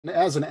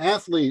as an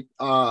athlete,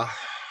 I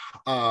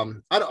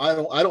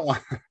don't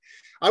want.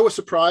 I was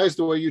surprised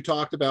the way you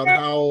talked about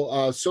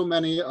how so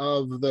many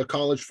of the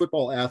college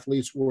football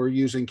athletes were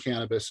using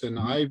cannabis, and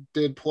I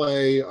did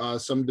play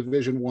some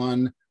Division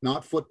One,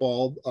 not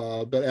football,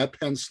 but at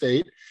Penn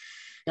State,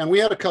 and we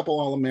had a couple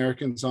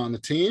All-Americans on the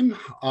team,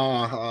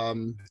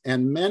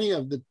 and many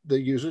of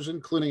the users,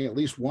 including at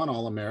least one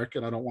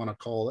All-American, I don't want to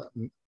call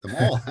them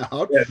all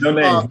out, Yeah, no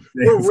names.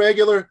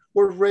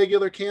 were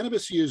regular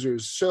cannabis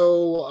users.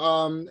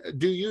 So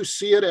do you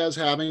see it as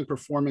having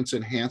performance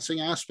enhancing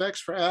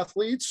aspects for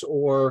athletes,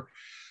 or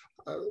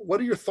what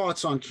are your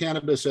thoughts on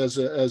cannabis as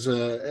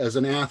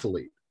an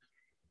athlete?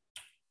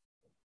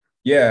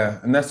 Yeah,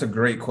 and that's a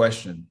great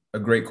question. A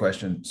great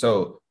question.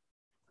 So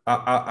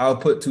I'll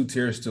put two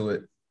tiers to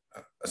it.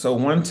 So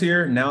one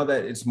tier, now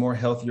that it's more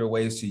healthier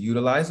ways to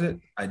utilize it,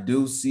 I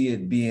do see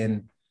it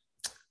being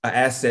an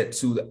asset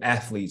to the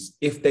athletes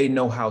if they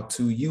know how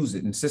to use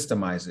it and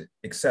systemize it,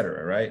 et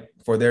cetera, right?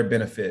 For their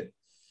benefit.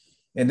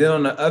 And then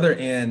on the other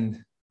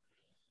end,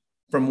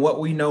 from what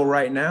we know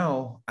right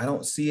now, I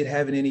don't see it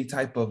having any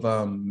type of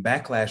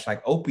backlash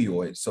like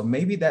opioids. So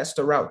maybe that's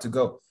the route to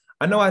go.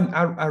 I know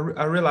I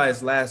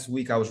realized last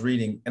week I was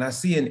reading and I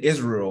see in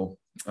Israel,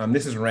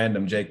 this is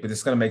random, Jake, but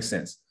it's going to make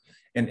sense.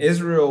 In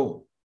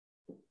Israel,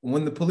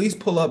 when the police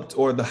pull up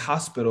or the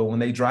hospital, when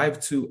they drive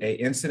to a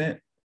incident,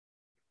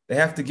 they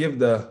have to give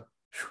the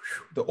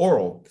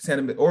oral,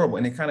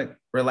 and it kind of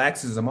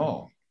relaxes them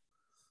all.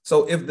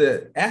 So if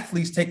the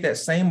athletes take that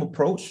same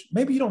approach,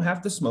 maybe you don't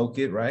have to smoke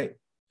it, right?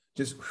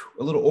 Just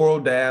a little oral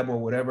dab or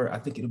whatever. I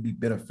think it'll be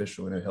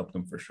beneficial and it'll help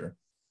them for sure.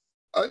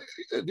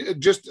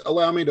 Just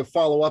allow me to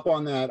follow up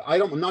on that.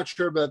 I'm not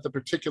sure about the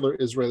particular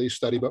Israeli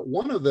study, but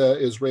one of the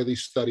Israeli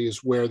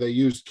studies where they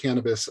used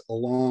cannabis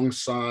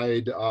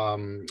alongside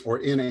or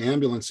in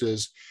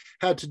ambulances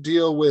had to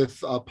deal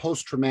with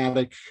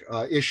post-traumatic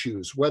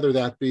issues, whether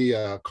that be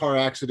a car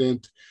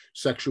accident,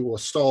 sexual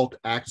assault,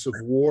 acts of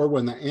war.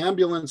 When the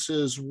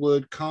ambulances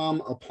would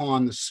come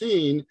upon the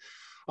scene,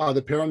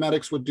 the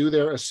paramedics would do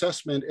their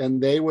assessment and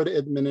they would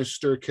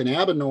administer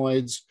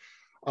cannabinoids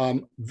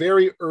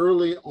very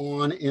early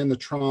on in the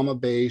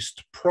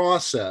trauma-based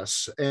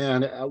process.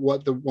 And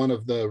one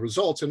of the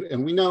results,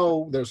 and we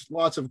know there's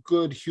lots of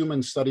good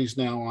human studies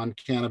now on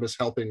cannabis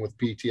helping with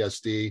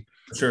PTSD.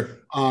 Sure.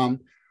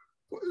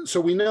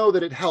 So we know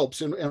that it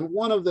helps. And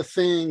one of the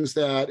things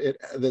that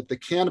the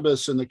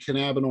cannabis and the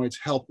cannabinoids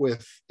help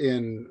with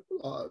in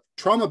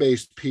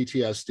trauma-based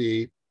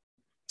PTSD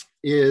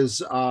is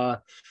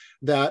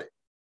that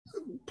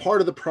part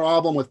of the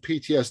problem with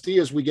PTSD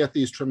is we get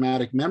these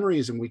traumatic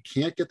memories and we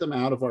can't get them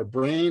out of our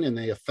brain, and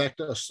they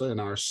affect us in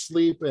our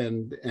sleep,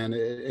 and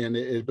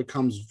it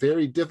becomes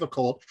very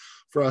difficult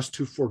for us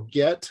to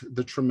forget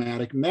the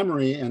traumatic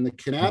memory. And the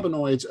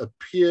cannabinoids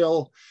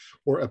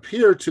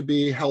appear to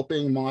be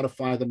helping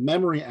modify the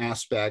memory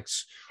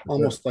aspects,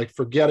 almost like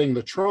forgetting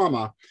the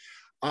trauma.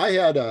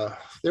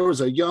 There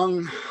was a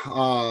young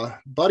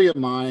buddy of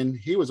mine.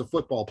 He was a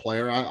football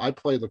player. I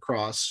played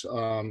lacrosse.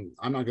 I'm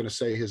not going to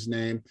say his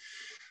name,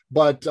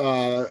 but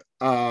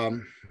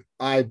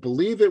I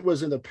believe it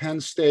was in the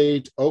Penn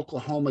State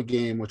Oklahoma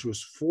game, which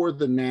was for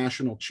the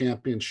national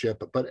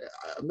championship, but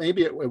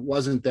maybe it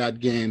wasn't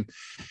that game.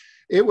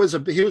 He was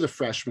a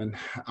freshman,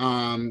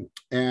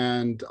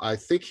 and I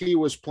think he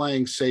was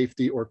playing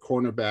safety or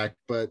cornerback,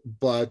 but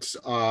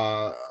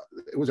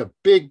it was a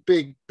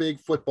big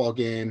football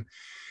game.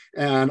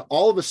 And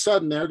all of a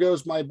sudden, there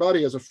goes my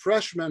buddy as a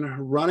freshman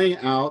running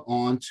out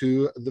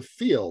onto the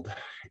field.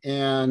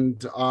 And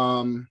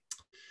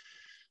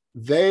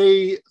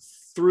they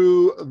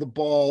threw the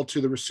ball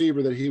to the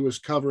receiver that he was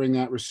covering.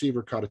 That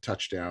receiver caught a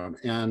touchdown.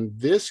 And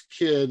this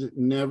kid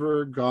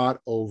never got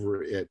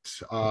over it.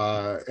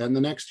 And the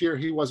next year,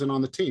 he wasn't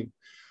on the team.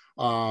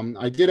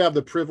 I did have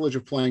the privilege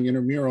of playing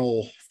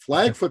intramural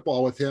flag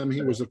football with him.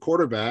 He was a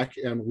quarterback,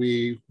 and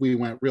we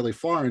went really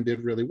far and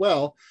did really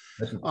well.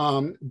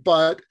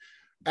 But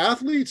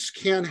athletes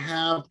can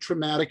have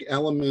traumatic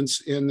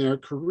elements in their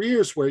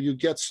careers where you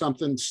get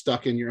something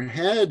stuck in your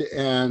head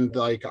and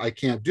like, I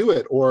can't do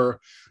it, or,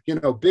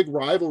 big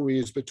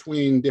rivalries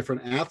between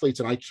different athletes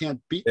and I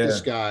can't beat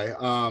this guy.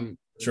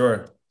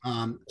 Sure.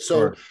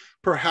 So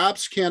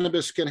perhaps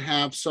cannabis can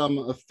have some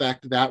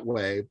effect that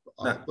way.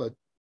 But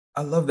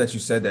I love that you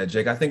said that,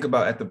 Jake. I think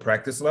about at the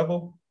practice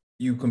level,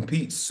 you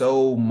compete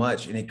so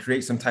much and it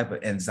creates some type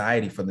of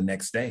anxiety for the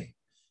next day.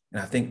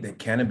 And I think that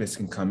cannabis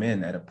can come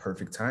in at a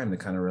perfect time to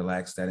kind of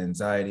relax that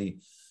anxiety.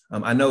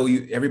 I know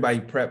everybody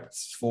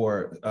preps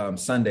for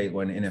Sunday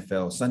when the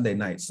NFL, Sunday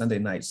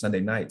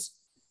nights.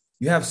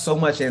 You have so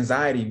much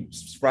anxiety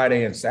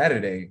Friday and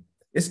Saturday.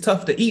 It's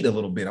tough to eat a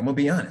little bit. I'm going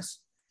to be honest.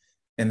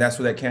 And that's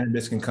where that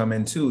cannabis can come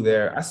in too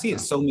there. I see it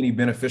so many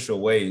beneficial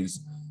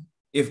ways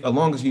as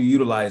long as you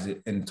utilize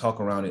it and talk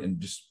around it and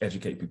just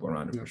educate people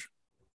around it. Yeah. For sure.